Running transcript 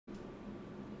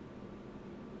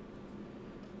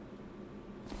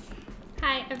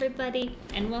everybody,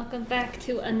 and welcome back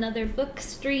to another book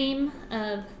stream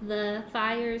of the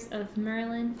Fires of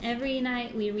Merlin. Every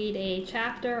night we read a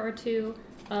chapter or two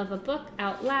of a book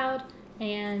out loud,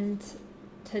 and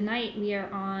tonight we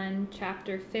are on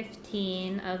chapter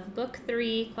 15 of book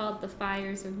 3 called The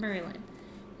Fires of Merlin.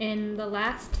 In the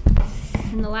last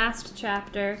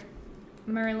chapter,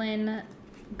 Merlin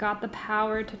got the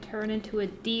power to turn into a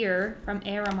deer from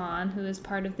Aramon, who is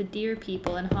part of the deer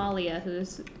people, and Halia, who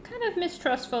is kind of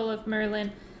mistrustful of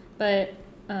Merlin, but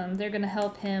they're going to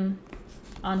help him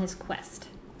on his quest.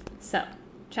 So,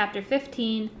 chapter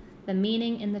 15, The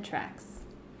Meaning in the Tracks.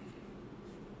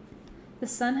 The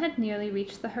sun had nearly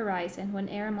reached the horizon when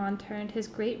Aramon turned his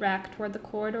great rack toward the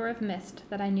corridor of mist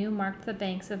that I knew marked the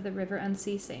banks of the river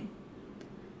unceasing.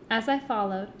 As I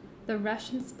followed, the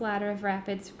rush and splatter of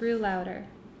rapids grew louder.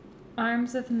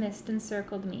 Arms of mist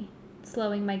encircled me.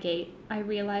 Slowing my gait, I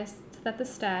realized that the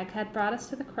stag had brought us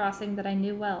to the crossing that I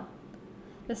knew well.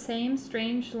 The same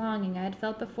strange longing I had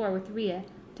felt before with Rhea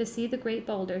to see the great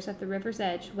boulders at the river's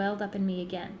edge welled up in me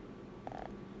again.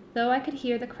 Though I could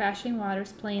hear the crashing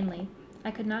waters plainly, I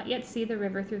could not yet see the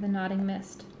river through the nodding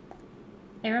mist.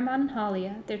 Aramon and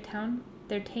Halia,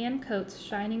 their tan coats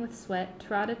shining with sweat,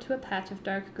 trotted to a patch of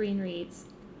dark green reeds.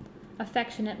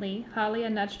 Affectionately,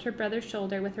 Halia nudged her brother's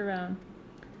shoulder with her own.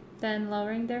 Then,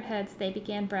 lowering their heads, they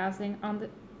began browsing on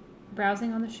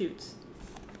the shoots.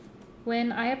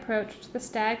 When I approached, the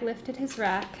stag lifted his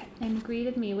rack and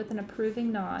greeted me with an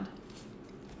approving nod.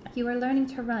 "You are learning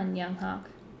to run, young hawk."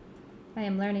 "I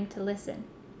am learning to listen."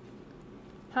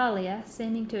 Halia,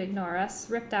 seeming to ignore us,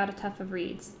 ripped out a tuft of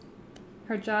reeds.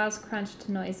 Her jaws crunched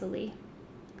noisily.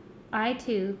 I,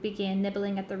 too, began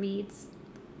nibbling at the reeds.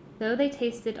 Though they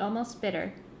tasted almost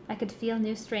bitter, I could feel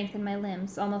new strength in my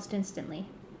limbs almost instantly.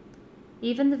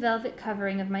 Even the velvet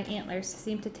covering of my antlers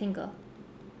seemed to tingle.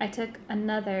 I took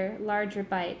another, larger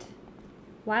bite.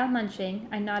 While munching,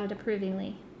 I nodded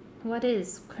approvingly. "What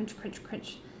is, crunch, crunch,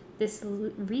 crunch, this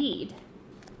reed?"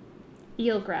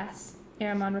 "Eelgrass,"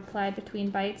 Aramon replied between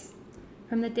bites.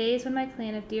 "From the days when my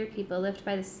clan of deer people lived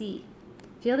by the sea.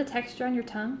 Feel the texture on your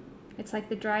tongue? It's like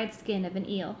the dried skin of an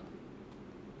eel."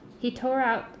 He tore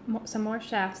out some more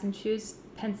shafts and chewed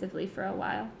pensively for a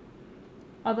while.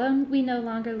 "Although we no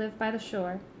longer live by the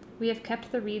shore, we have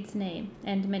kept the reed's name,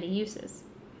 and many uses.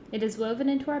 It is woven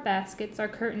into our baskets, our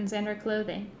curtains, and our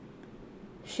clothing.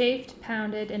 Shaved,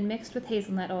 pounded, and mixed with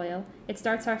hazelnut oil, it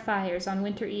starts our fires on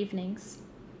winter evenings.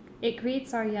 It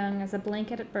greets our young as a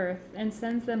blanket at birth, and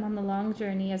sends them on the long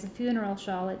journey as a funeral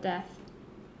shawl at death."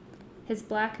 His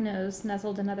black nose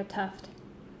nuzzled another tuft.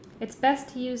 Its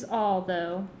best use all,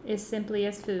 though, is simply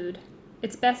as food.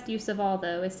 Its best use of all,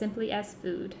 though, is simply as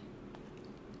food.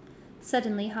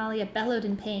 Suddenly, Halia bellowed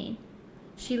in pain.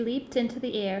 She leaped into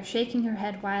the air, shaking her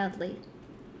head wildly.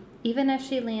 Even as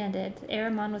she landed,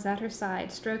 Aramon was at her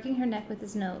side, stroking her neck with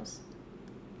his nose.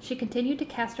 She continued to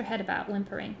cast her head about,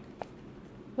 whimpering.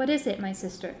 "What is it, my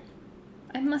sister?"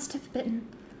 "I must have bitten.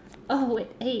 Oh,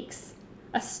 it aches.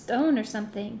 A stone or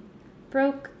something.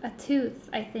 Broke a tooth,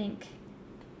 I think."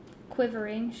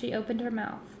 Quivering, she opened her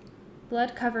mouth.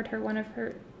 Blood covered one of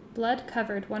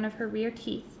her rear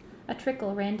teeth. A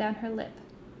trickle ran down her lip.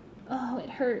 "Oh, it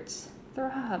hurts.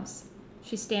 Throbs."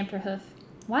 She stamped her hoof.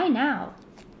 "Why now?"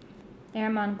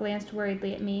 Aramon glanced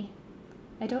worriedly at me.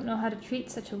 "I don't know how to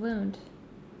treat such a wound."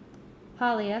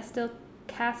 Halia, still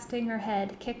casting her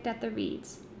head, kicked at the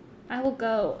reeds. "I will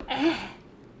go,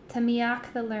 to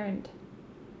Miak the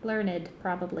Learned,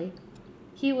 probably.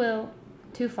 He will—"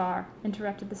 "Too far,"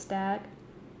 interrupted the stag.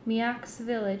 "Miak's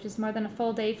village is more than a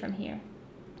full day from here."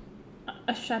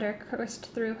 A shudder coursed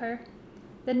through her.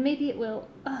 "Then maybe it will,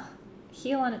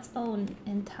 heal on its own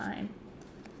in time."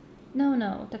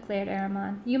 No, declared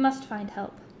Aramon. "You must find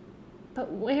help."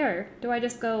 "But where? Do I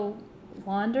just go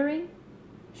wandering?"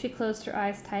 She closed her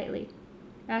eyes tightly.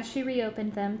 As she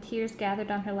reopened them, tears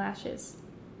gathered on her lashes.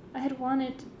 "I had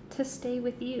wanted to stay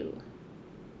with you."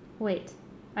 "Wait,"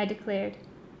 I declared.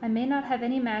 "I may not have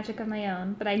any magic of my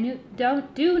own, but I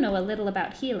do know a little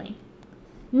about healing."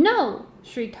 "No!"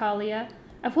 shrieked Halia.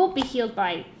 "I won't be healed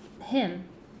by him."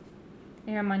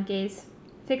 Aramon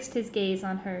fixed his gaze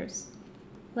on hers.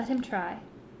 "Let him try."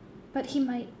 "But he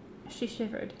might—" She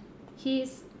shivered.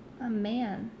 "He's a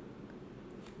man."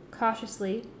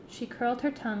 Cautiously, she curled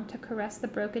her tongue to caress the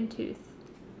broken tooth.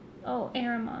 "Oh,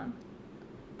 Aramon."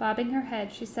 Bobbing her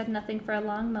head, she said nothing for a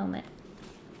long moment.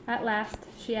 At last,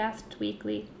 she asked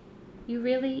weakly, "You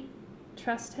really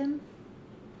trust him?"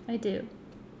 "I do."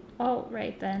 "All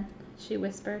right, then," she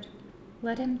whispered.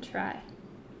 "Let him try."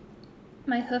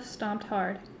 My hoof stomped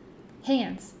hard.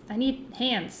 "Hands! I need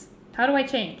hands! How do I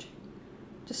change?"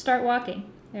 "Just start walking."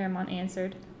 Aramon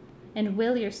answered, and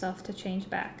will yourself to change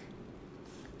back.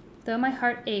 Though my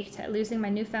heart ached at losing my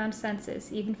newfound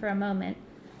senses, even for a moment,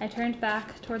 I turned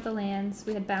back toward the lands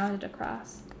we had bounded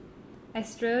across. I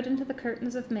strode into the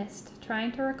curtains of mist,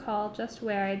 trying to recall just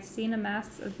where I had seen a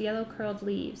mass of yellow-curled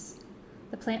leaves,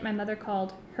 the plant my mother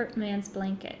called hurt man's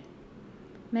blanket.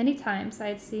 Many times I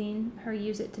had seen her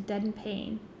use it to deaden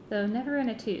pain, though never in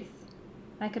a tooth.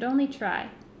 I could only try,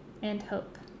 and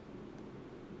hope.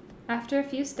 After a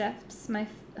few steps, my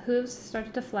hooves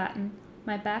started to flatten,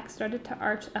 my back started to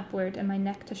arch upward, and my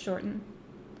neck to shorten.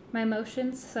 My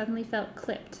motions suddenly felt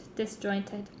clipped,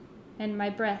 disjointed, and my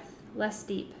breath less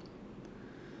deep.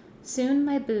 Soon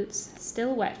my boots,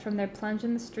 still wet from their plunge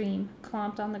in the stream,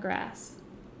 clomped on the grass.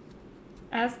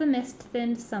 As the mist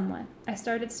thinned somewhat, I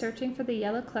started searching for the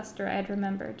yellow cluster I had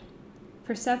remembered.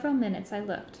 For several minutes I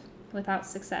looked, without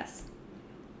success.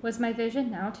 Was my vision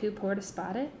now too poor to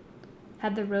spot it?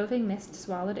 Had the roving mist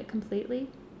swallowed it completely?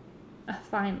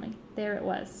 Finally, there it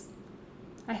was.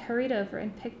 I hurried over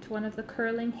and picked one of the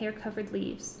curling, hair-covered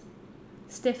leaves.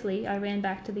 Stiffly, I ran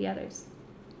back to the others.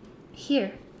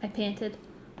 Here, I panted,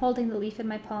 holding the leaf in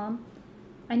my palm.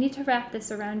 I need to wrap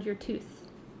this around your tooth.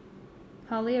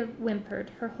 Halia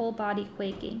whimpered, her whole body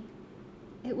quaking.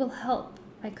 It will help,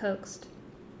 I coaxed.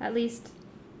 At least,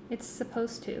 it's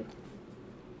supposed to.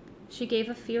 She gave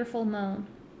a fearful moan.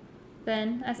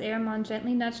 Then, as Aramon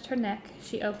gently nudged her neck,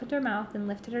 she opened her mouth and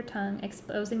lifted her tongue,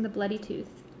 exposing the bloody tooth.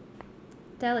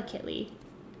 Delicately,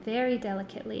 very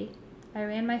delicately, I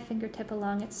ran my fingertip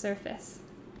along its surface.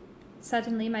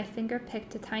 Suddenly, my finger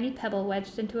picked a tiny pebble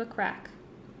wedged into a crack.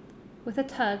 With a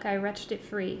tug, I wrenched it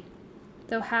free.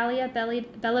 Though Halia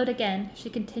bellowed again,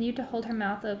 she continued to hold her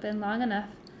mouth open long enough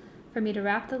for me to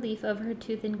wrap the leaf over her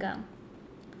tooth in gum.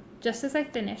 Just as I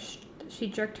finished, she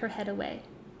jerked her head away.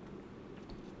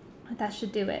 That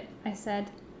should do it, I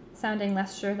said, sounding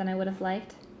less sure than I would have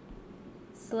liked.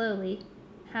 Slowly,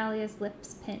 Halia's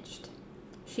lips pinched.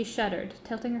 She shuddered,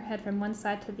 tilting her head from one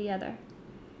side to the other.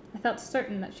 I felt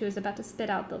certain that she was about to spit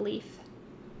out the leaf.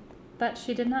 But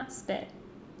she did not spit.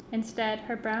 Instead,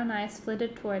 her brown eyes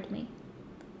flitted toward me.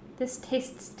 This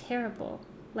tastes terrible,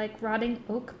 like rotting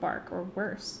oak bark or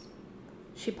worse.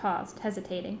 She paused,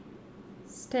 hesitating.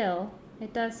 Still,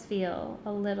 it does feel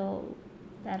a little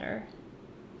better.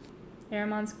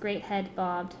 Aramon's great head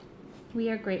bobbed. We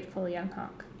are grateful, young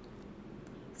hawk.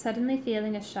 Suddenly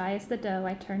feeling as shy as the doe,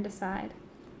 I turned aside.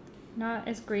 Not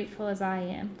as grateful as I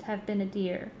am to have been a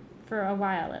deer, for a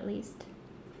while at least.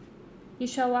 You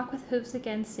shall walk with hooves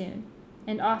again soon,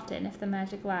 and often if the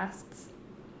magic lasts.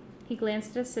 He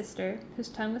glanced at his sister, whose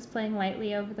tongue was playing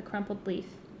lightly over the crumpled leaf.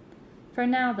 For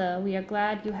now, though, we are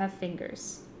glad you have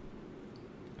fingers.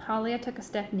 Halia took a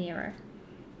step nearer.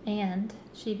 And,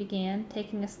 she began,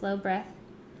 taking a slow breath,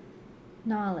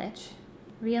 knowledge,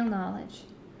 real knowledge.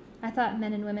 I thought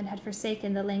men and women had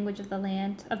forsaken the language of the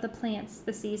land, of the plants,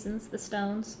 the seasons, the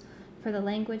stones, for the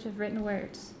language of written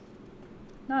words.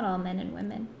 Not all men and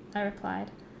women, I replied,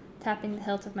 tapping the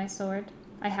hilt of my sword.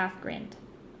 I half grinned.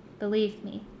 Believe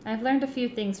me, I've learned a few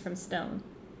things from stone.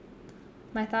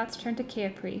 My thoughts turned to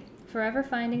Cairpri, forever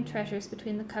finding treasures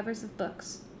between the covers of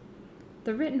books.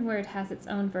 The written word has its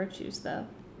own virtues, though.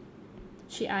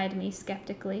 She eyed me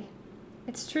skeptically.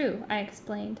 It's true, I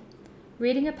explained.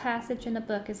 Reading a passage in a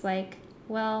book is like,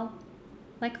 well,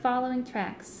 like following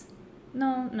tracks.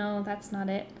 No, that's not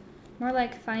it. More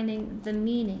like finding the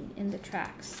meaning in the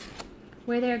tracks.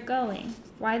 Where they're going,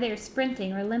 why they're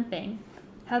sprinting or limping,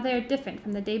 how they are different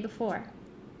from the day before.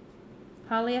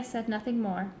 Halia said nothing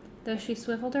more, though she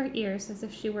swiveled her ears as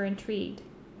if she were intrigued.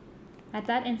 At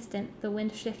that instant, the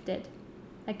wind shifted.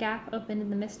 A gap opened in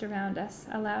the mist around us,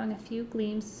 allowing a few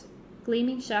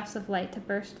gleaming shafts of light to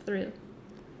burst through.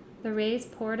 The rays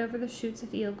poured over the shoots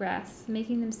of eelgrass,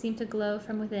 making them seem to glow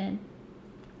from within.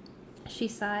 She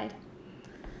sighed.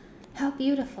 How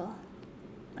beautiful.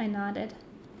 I nodded.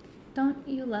 Don't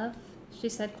you love, she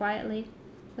said quietly,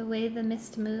 the way the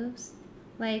mist moves,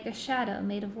 like a shadow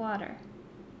made of water?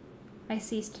 I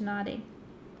ceased nodding.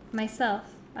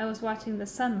 Myself, I was watching the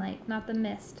sunlight, not the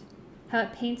mist, how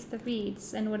it paints the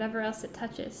reeds and whatever else it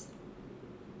touches.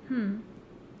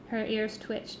 Her ears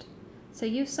twitched. So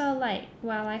you saw light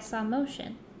while I saw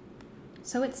motion.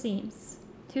 So it seems.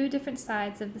 Two different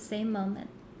sides of the same moment.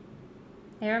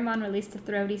 Aramon released a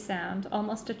throaty sound,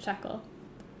 almost a chuckle.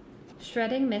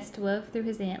 Shredding mist wove through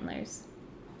his antlers.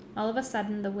 All of a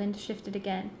sudden, the wind shifted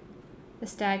again. The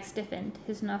stag stiffened,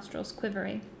 his nostrils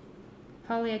quivering.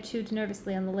 Halia chewed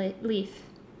nervously on the leaf.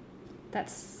 That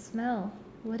smell,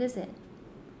 what is it?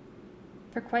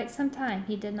 For quite some time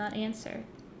he did not answer,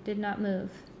 did not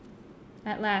move.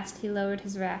 At last he lowered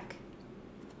his rack.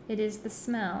 It is the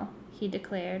smell, he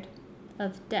declared,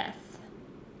 of death.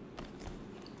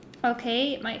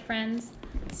 Okay, my friends,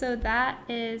 so that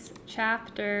is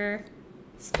chapter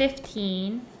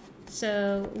 15.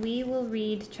 So we will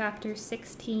read chapter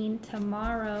 16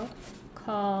 tomorrow,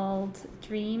 called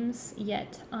Dreams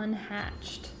Yet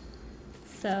Unhatched.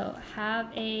 So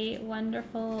have a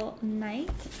wonderful night,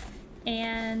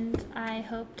 and I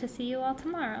hope to see you all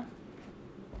tomorrow.